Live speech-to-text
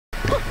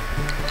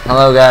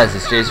Hello guys,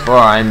 it's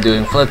Jace4. I'm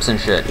doing flips and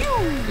shit.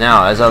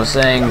 Now, as I was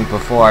saying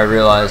before I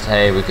realized,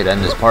 hey, we could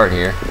end this part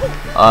here,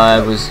 I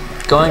was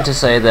going to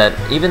say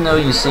that even though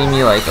you see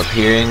me like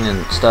appearing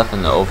and stuff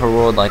in the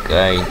overworld like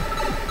I,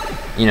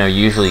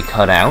 usually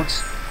cut out,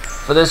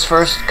 for this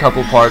first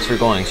couple parts we're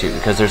going to,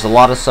 because there's a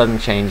lot of sudden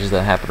changes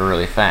that happen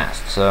really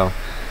fast, so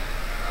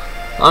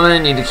I'm gonna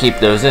need to keep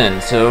those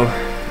in, so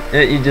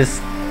you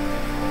just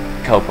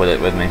cope with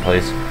it with me,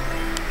 please.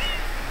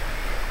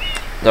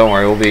 Don't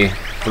worry, we'll be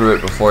through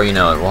it before you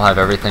know it. We'll have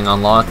everything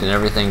unlocked and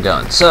everything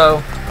done.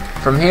 So,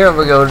 from here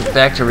we go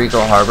back to Rico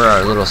Harbor,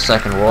 our little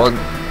second world,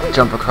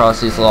 jump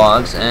across these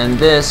logs, and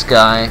this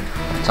guy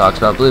talks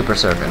about blooper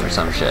surfing or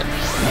some shit.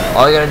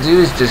 All you gotta do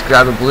is just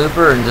grab a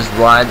blooper and just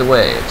ride the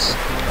waves.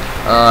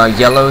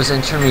 Yellow is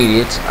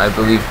intermediate, I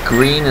believe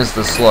green is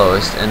the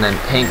slowest, and then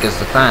pink is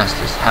the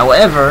fastest.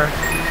 However,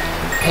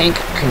 pink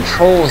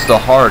controls the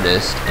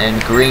hardest, and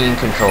green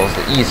controls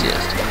the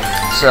easiest.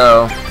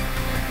 So,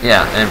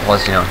 yeah, and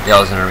plus,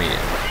 yellow's intermediate.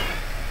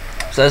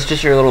 So that's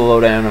just your little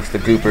lowdown of the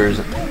bloopers,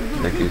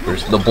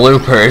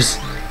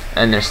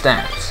 and their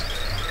stats.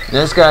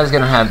 This guy's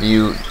gonna have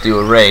you do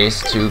a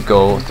race to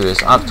go through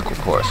this obstacle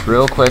course.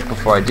 Real quick,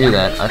 before I do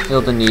that, I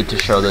feel the need to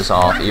show this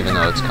off, even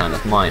though it's kind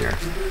of minor.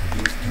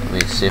 Let me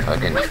see if I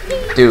can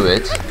do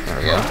it. There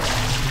we go.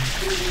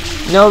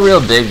 No real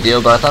big deal,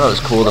 but I thought it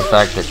was cool the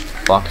fact that,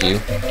 fuck you.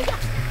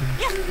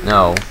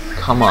 No,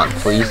 come on,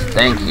 please,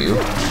 thank you.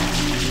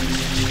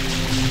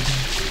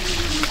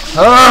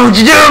 Oh, what'd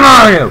you do,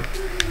 Mario?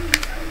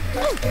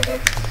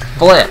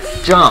 Flip,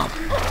 jump,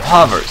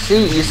 hover.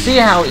 See, you see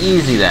how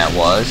easy that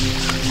was?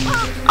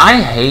 I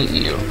hate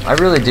you. I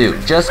really do.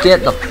 Just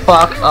get the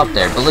fuck up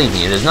there. Believe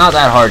me, it is not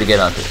that hard to get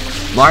up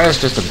here. Mario's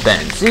just a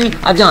bend. See?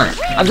 I've done it.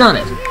 I've done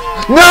it.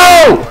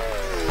 No!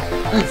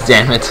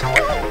 Damn it.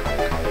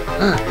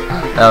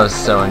 That was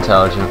so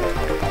intelligent.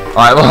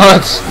 Alright, well,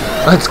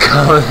 let's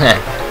go then.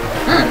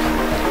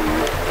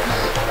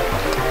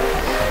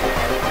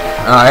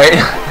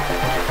 Alright.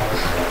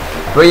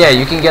 But yeah,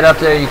 you can get up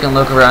there, you can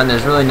look around,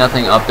 there's really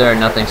nothing up there,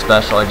 nothing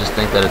special, I just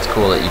think that it's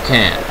cool that you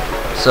can.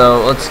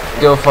 So let's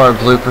go for our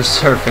blooper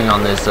surfing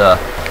on this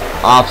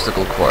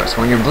obstacle course.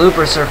 When you're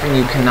blooper surfing,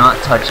 you cannot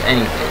touch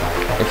anything.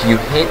 If you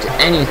hit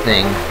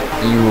anything,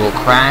 you will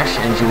crash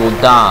and you will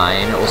die,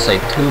 and it will say,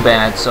 too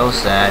bad, so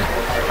sad,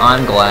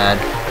 I'm glad,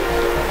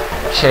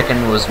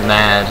 chicken was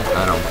mad,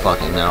 I don't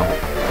fucking know.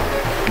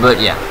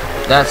 But yeah,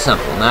 that's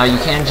simple. Now you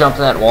can jump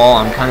that wall,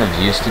 I'm kind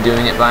of used to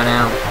doing it by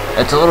now.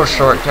 It's a little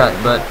shortcut,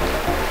 but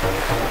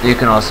you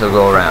can also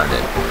go around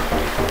it.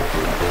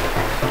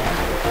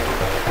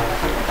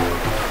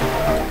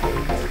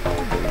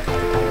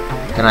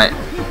 Can I...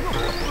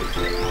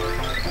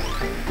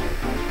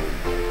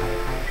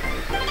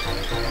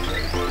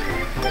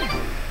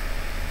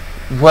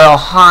 Well,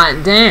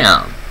 hot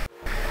damn!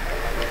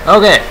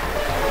 Okay,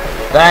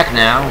 back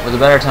now with a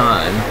better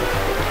time.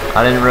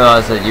 I didn't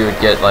realize that you would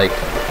get, like,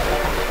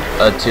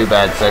 a too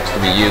bad sex to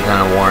be you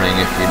kind of warning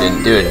if you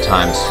didn't do it in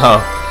time,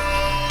 so...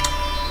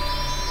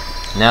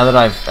 Now that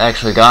I've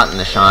actually gotten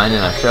the shine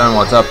and I've shown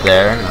what's up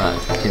there,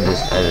 I can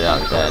just edit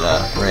out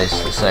that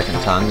race the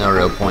second time, no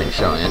real point in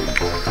showing it.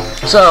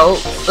 So,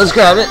 let's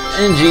grab it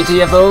and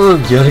GTFO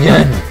yet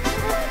again!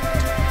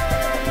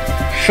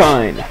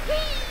 Shine!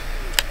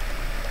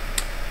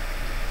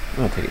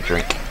 I'm gonna take a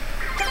drink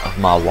of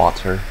my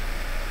water.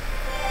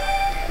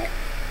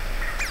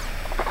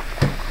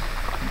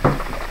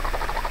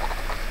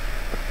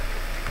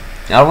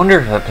 I wonder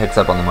if that picks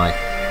up on the mic.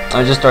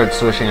 I just started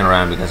swishing it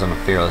around because I'm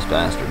a fearless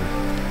bastard.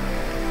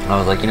 I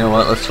was like, you know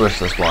what, let's swish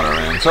this water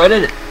around. So I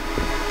did it.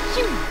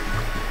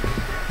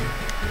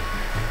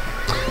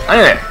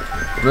 Anyway,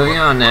 moving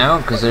on now,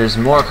 because there's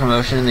more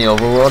commotion in the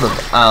overworld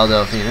of Isle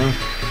Delfino.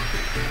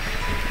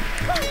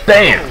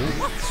 BAM!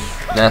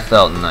 That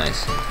felt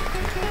nice.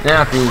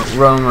 Now if you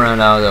roam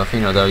around Isle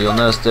Delfino though, you'll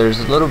notice there's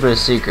a little bit of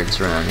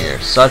secrets around here.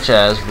 Such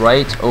as,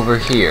 right over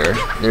here,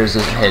 there's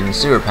this hidden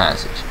sewer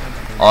passage.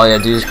 All you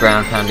gotta do is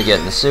ground pound to get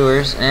in the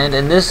sewers, and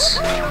in this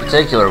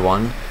particular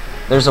one,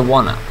 there's a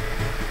 1-up.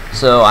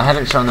 So I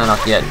haven't shown that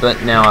off yet,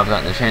 but now I've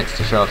gotten the chance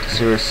to show off the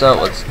sewers, so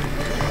let's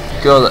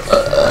go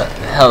the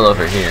hell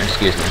over here,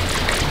 excuse me.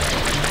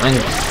 I'm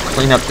gonna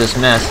clean up this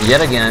mess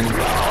yet again,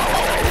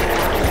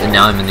 and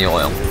now I'm in the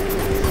oil.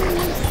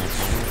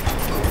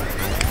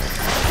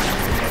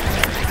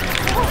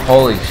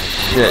 Holy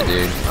shit,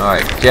 dude.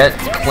 Alright, get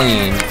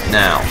clean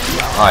now.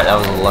 Alright, that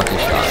was a lucky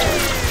shot.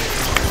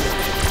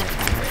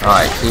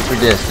 Alright, keep your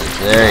distance.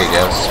 There you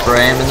go.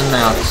 Spray him in the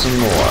mouth some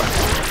more.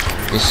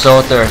 He's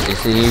so thirsty.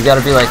 See, you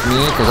gotta be like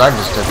me, because I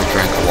just took a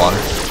drink of water.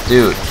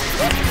 Dude,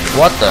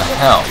 what the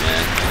hell,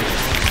 man?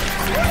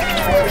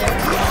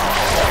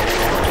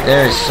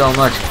 There is so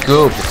much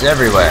goop. It's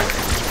everywhere.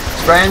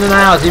 Spray him in the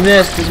mouth. He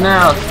missed his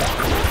mouth.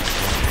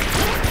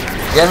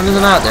 Get him in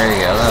the mouth. There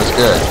you go. That was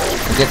good.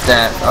 Get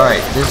that.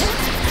 Alright, this...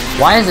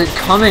 Why is it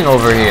coming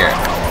over here?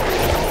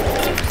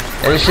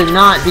 It should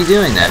not be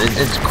doing that.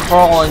 It's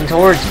crawling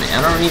towards me.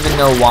 I don't even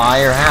know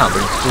why or how, but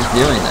it's just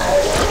doing that.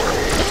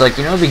 It's like,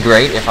 you know, it'd be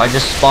great if I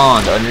just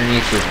spawned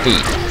underneath your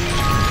feet.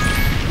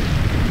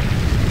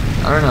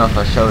 I don't know if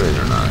I showed it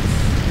or not.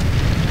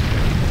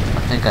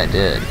 I think I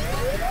did.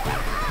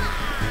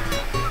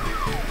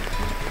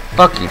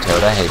 Fuck you,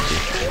 Toad, I hate you.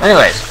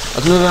 Anyways,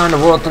 let's move on to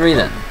World 3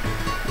 then.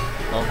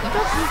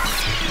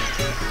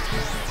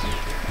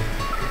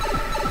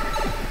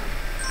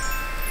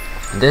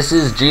 This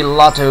is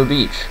Gelato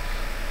Beach.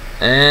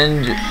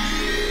 And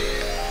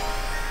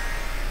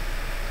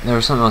there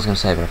was something I was going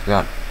to say, but I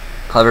forgot.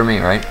 Clever me,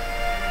 right?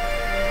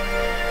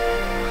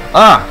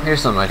 Ah,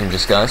 here's something I can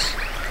discuss.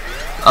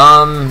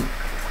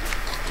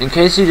 In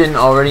case you didn't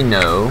already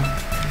know,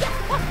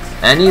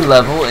 any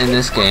level in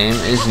this game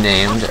is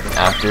named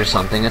after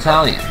something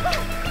Italian.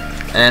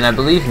 And I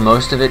believe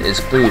most of it is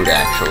food,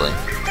 actually.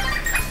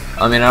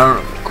 I mean, I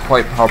don't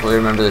quite properly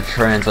remember the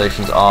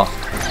translations off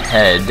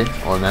head,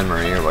 or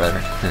memory, or whatever.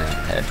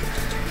 Head.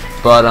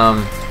 But,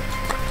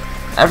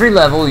 every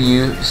level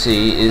you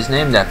see is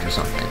named after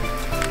something.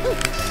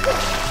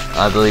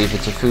 I believe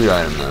it's a food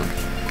item, though.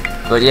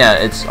 But yeah,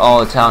 it's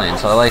all Italian,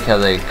 so I like how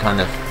they kind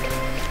of,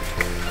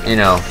 you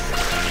know,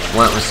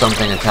 went with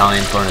something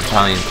Italian for an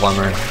Italian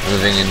plumber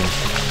living in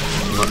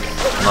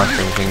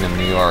Mushroom Kingdom,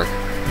 New York.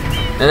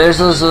 Now there's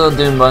those little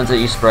dune buns that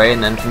you spray,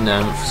 and then from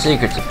them,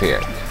 secrets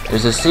appear.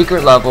 There's a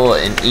secret level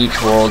in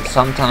each world,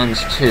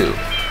 sometimes two.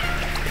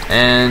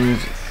 And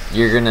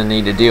you're gonna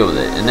need to deal with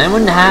it. And then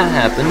when that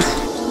happens,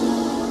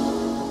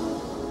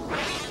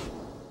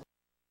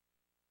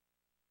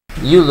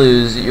 you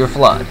lose your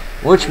flood,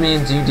 which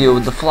means you deal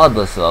with the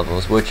floodless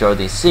levels, which are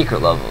the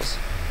secret levels.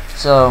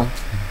 So,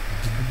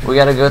 we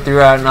gotta go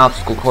through an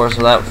obstacle course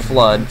without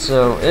flood,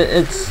 so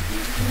it's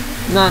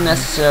not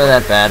necessarily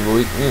that bad, but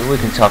we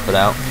can tough it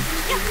out.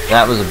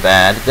 That was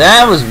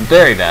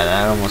very bad,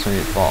 that almost made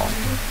me fall.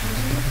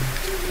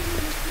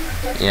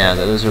 Yeah,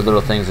 those are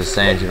little things that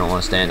sand you don't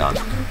want to stand on.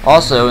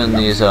 Also, in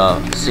these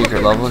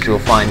secret levels, you'll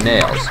find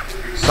nails.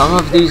 Some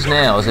of these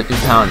nails, if you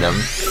pound them,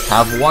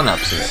 have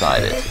 1-ups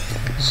inside it.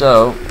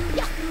 So,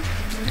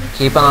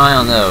 keep an eye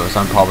on those.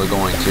 I'm probably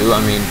going to.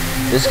 I mean,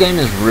 this game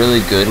is really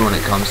good when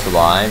it comes to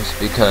lives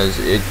because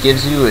it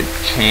gives you a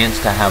chance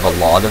to have a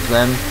lot of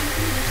them,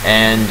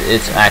 and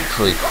it's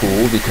actually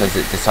cool because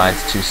it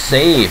decides to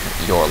save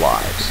your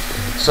lives.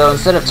 So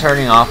instead of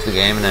turning off the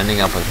game and ending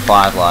up with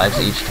 5 lives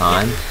each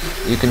time,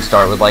 you can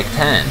start with like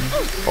 10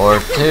 or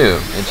 2.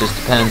 It just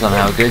depends on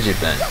how good you've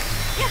been.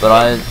 But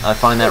I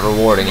find that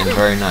rewarding and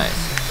very nice.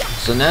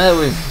 So now that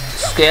we've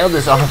scaled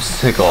this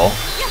obstacle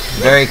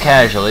very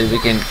casually, we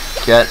can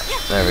get,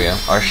 there we go,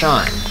 our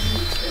shine.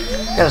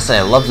 Gotta say,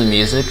 I love the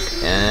music,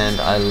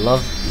 and I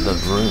love the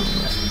room.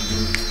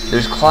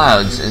 There's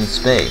clouds in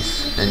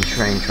space, and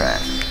train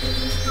tracks.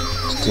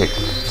 Tick,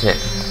 tick,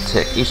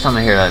 tick. Each time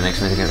I hear that, it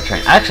makes me think of a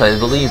train. Actually, I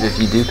believe if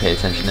you do pay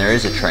attention, there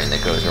is a train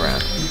that goes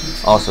around.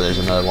 Also, there's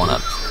another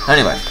 1-up.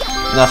 Anyway,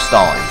 enough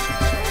stalling.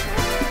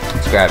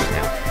 Let's grab it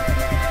now.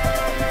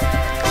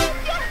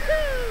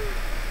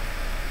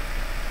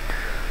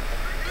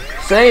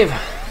 Save!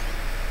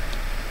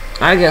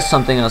 I guess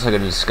something else I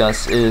could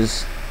discuss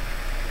is,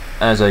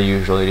 as I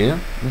usually do,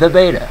 the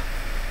beta.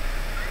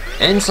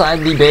 Inside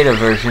the beta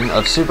version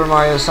of Super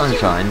Mario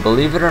Sunshine,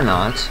 believe it or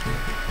not,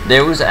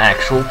 there was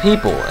actual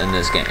people in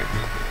this game.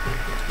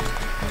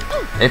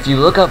 If you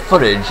look up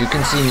footage, you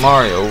can see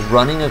Mario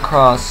running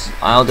across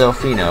Isle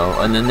Delfino,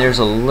 and then there's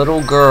a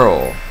little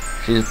girl.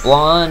 She's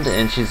blonde,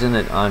 and she's in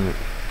it.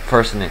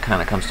 First thing that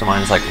kind of comes to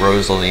mind is like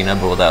Rosalina,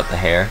 but without the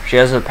hair. She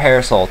has a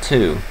parasol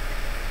too,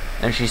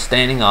 and she's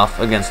standing off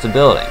against a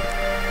building.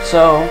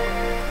 So,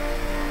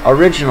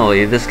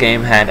 originally, this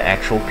game had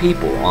actual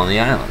people on the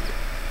island,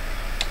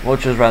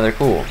 which was rather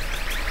cool.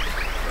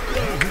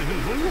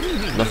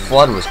 The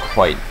flood was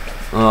quite,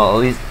 well, at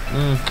least,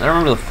 I don't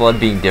remember the flood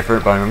being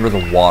different, but I remember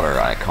the water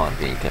icon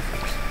being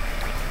different.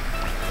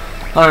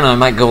 I don't know, I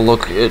might go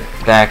look it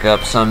back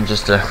up some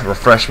just to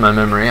refresh my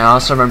memory. I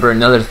also remember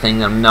another thing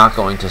that I'm not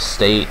going to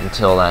state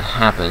until that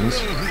happens.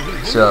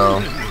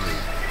 So,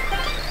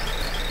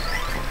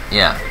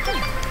 yeah.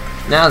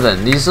 Now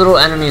then, these little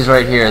enemies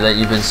right here that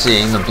you've been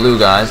seeing, the blue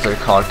guys, they're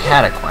called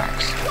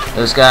Cataquacks.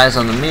 Those guys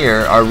on the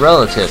mirror are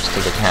relatives to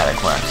the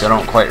Cataquacks. I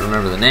don't quite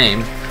remember the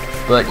name,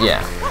 but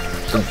yeah.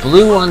 The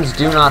blue ones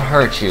do not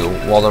hurt you,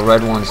 while the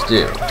red ones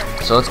do.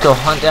 So let's go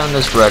hunt down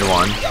this red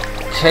one,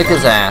 kick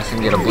his ass,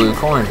 and get a blue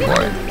coin for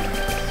it.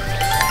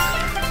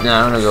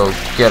 Now I'm gonna go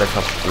get a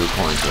couple blue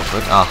coins real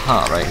quick.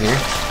 Aha, right here.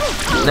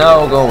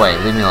 No, go away,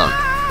 leave me alone.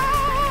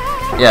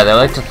 Yeah, they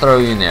like to throw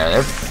you in there.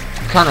 They're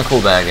kind of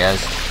cool bad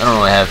guys. I don't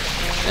really have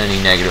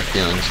any negative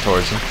feelings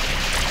towards them.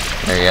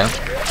 There you go.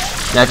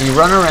 Now if you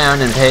run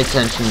around and pay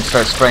attention and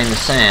start spraying the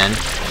sand,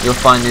 you'll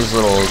find these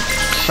little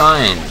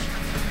shine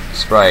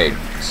sprite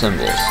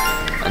symbols.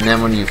 And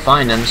then when you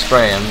find them,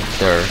 spray them,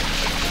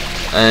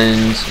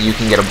 and you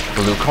can get a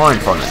blue coin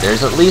from it.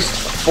 There's at least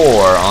 4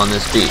 on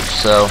this beach,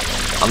 so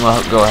I'm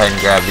going to go ahead and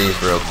grab these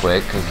real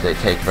quick because they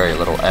take very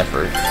little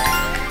effort.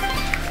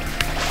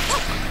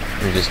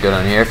 You just go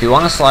down here. If you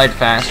want to slide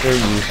faster,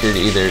 you should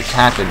either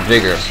tap it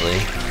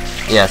vigorously.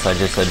 Yes, I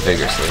just said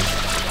vigorously.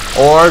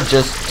 Or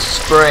just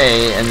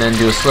spray and then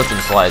do a slip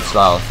and slide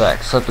style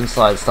effect. Slip and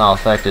slide style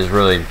effect is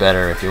really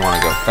better if you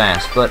want to go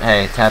fast, but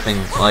hey,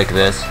 tapping like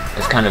this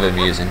is kind of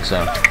amusing,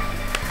 so.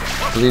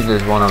 I believe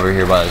there's one over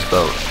here by this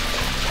boat.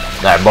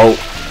 That boat.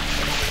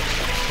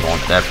 I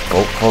want that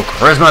boat for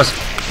Christmas.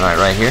 Alright,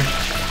 right here.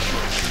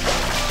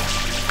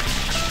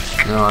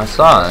 No, I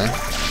saw it.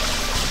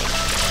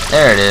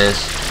 There it is.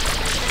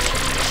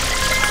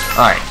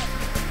 Alright.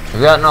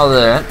 We've gotten all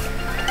that.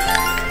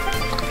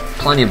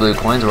 Plenty of blue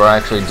coins. We're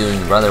actually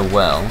doing rather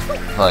well,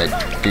 if I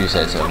do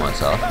say so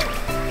myself.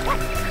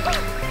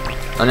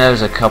 I know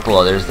there's a couple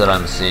others that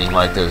I'm seeing,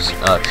 like those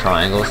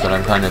triangles that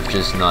I'm kind of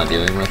just not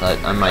dealing with.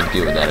 I might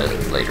deal with that at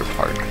a later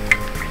part.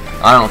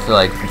 I don't feel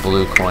like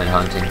blue coin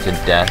hunting to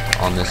death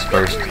on this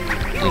first,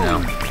 you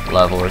know,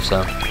 level or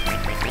so.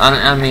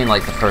 I mean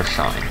like the first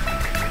shine.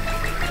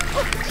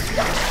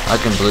 I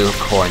can blue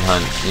coin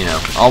hunt, you know.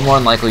 I'll more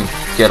than likely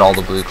get all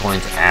the blue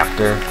coins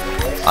after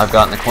I've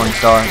gotten the coin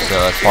star, so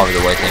that's probably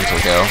the way things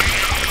will go.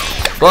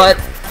 But,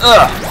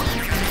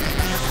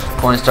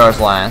 coin stars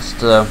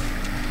last,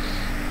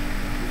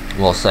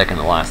 well, second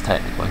to last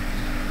technically.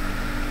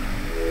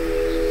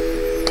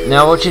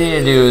 Now what you need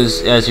to do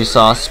is, as you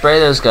saw, spray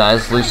those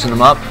guys, loosen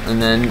them up,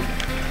 and then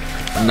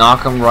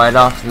knock them right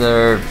off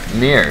their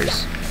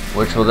mirrors,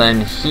 which will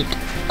then heat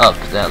up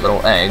that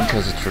little egg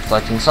because it's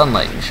reflecting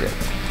sunlight and shit.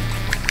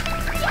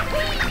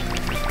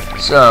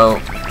 So,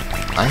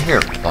 I hear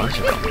a bunch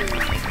of them.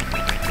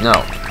 No,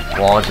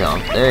 wall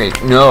jump. There you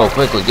go. No,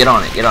 quickly, get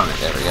on it, get on it.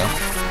 There we go.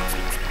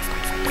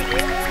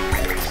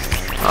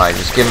 Alright,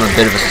 just give them a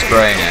bit of a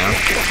spray now.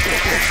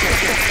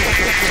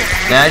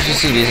 Now, as you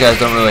see, these guys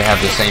don't really have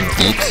the same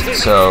beaks,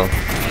 so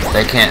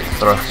they can't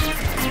throw.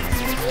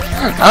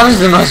 That was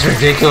the most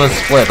ridiculous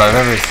flip I've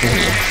ever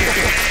seen.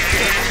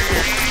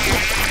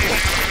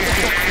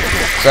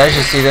 So as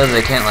you see, though,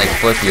 they can't like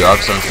flip you up,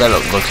 so instead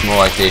it looks more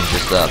like they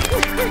just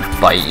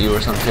bite you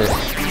or some shit.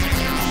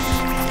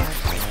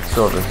 Let's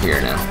go over here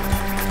now.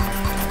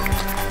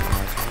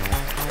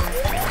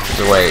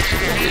 There's a way that you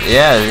can do.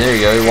 Yeah, there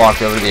you go. He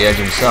walked over to the edge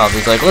himself.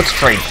 He's like, let's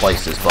trade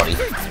places, buddy.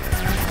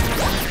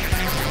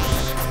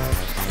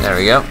 There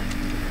we go.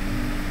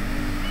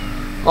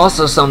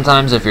 Also,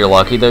 sometimes if you're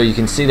lucky, though, you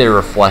can see their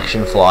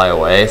reflection fly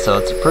away, so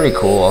it's pretty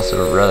cool,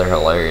 also rather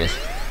hilarious.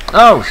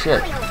 Oh,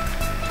 shit.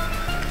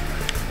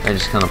 I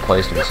just kind of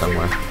placed him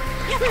somewhere.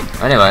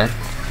 Anyway,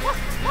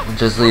 it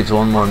just leaves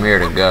one more mirror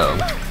to go.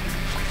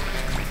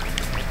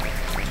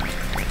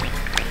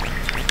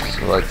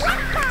 So let's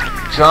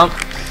jump.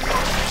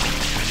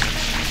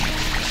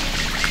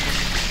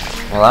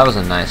 Well, that was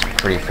a nice,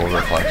 pretty full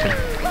reflection.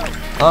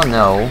 Oh,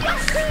 no.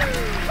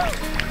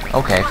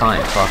 Okay,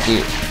 fine. Fuck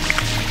you.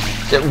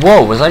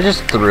 Whoa, was I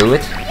just through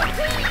it?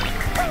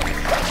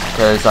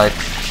 Because I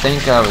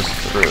think I was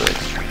through it.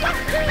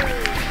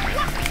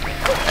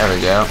 There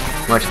we go.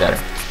 Much better.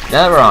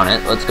 Now that we're on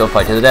it, let's go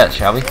fight to the death,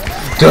 shall we?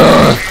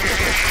 Duh!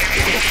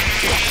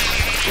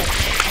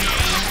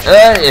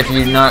 If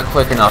you're not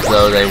quick enough,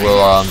 though, they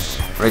will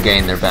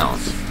regain their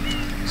balance.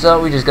 So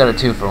we just got a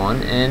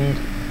 2-for-1, and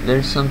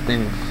there's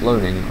something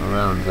floating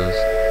around this.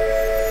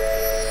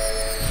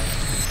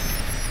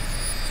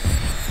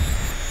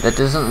 That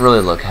doesn't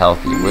really look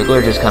healthy.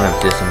 Wiggler just kind of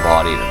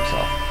disembodied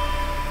himself.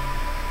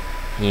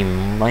 He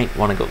might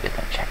want to go get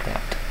that checked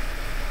out.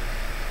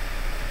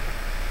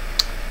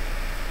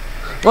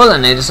 Well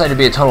then, they decided to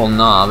be a total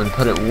knob and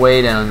put it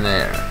way down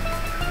there.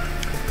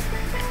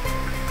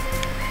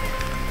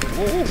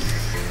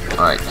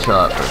 Alright, chill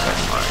out for a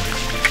second,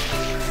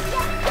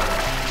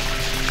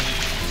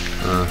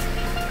 Mario.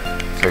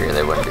 Figure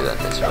they wouldn't do that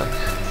this way.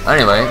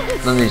 Anyway,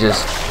 let me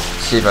just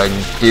see if I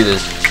can do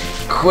this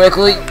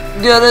quickly.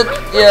 Get it!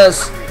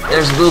 Yes!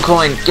 There's a blue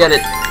coin. Get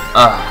it!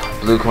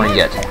 Blue coin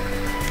get.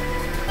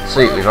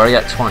 Sweet, we've already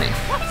got 20.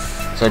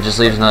 So it just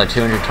leaves another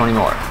 220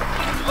 more.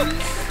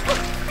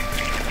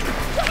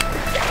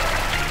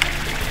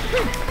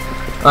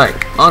 Alright,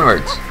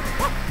 onwards.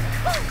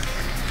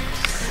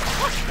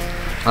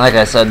 Like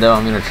I said though,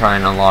 I'm going to try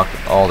and unlock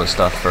all the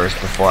stuff first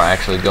before I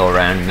actually go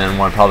around, and then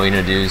what I'm probably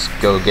going to do is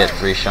go get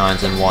 3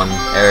 shines in one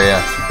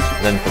area,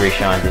 then 3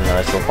 shines in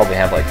another, so we'll probably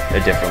have like a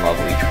different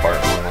level each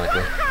part, more than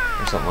likely,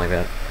 or something like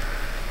that.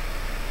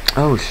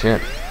 Oh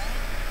shit.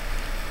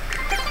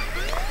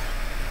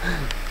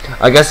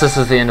 I guess this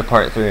is the end of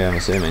part 3, I'm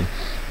assuming.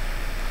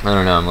 I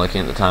don't know, I'm looking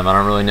at the time, I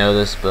don't really know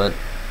this, but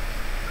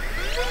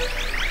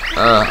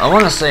I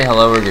want to say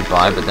hello or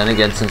goodbye, but then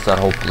again, since that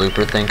whole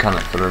blooper thing kind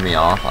of threw me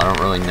off, I don't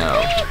really know.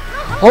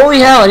 Holy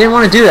hell, I didn't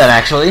want to do that,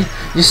 actually!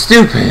 You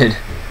stupid!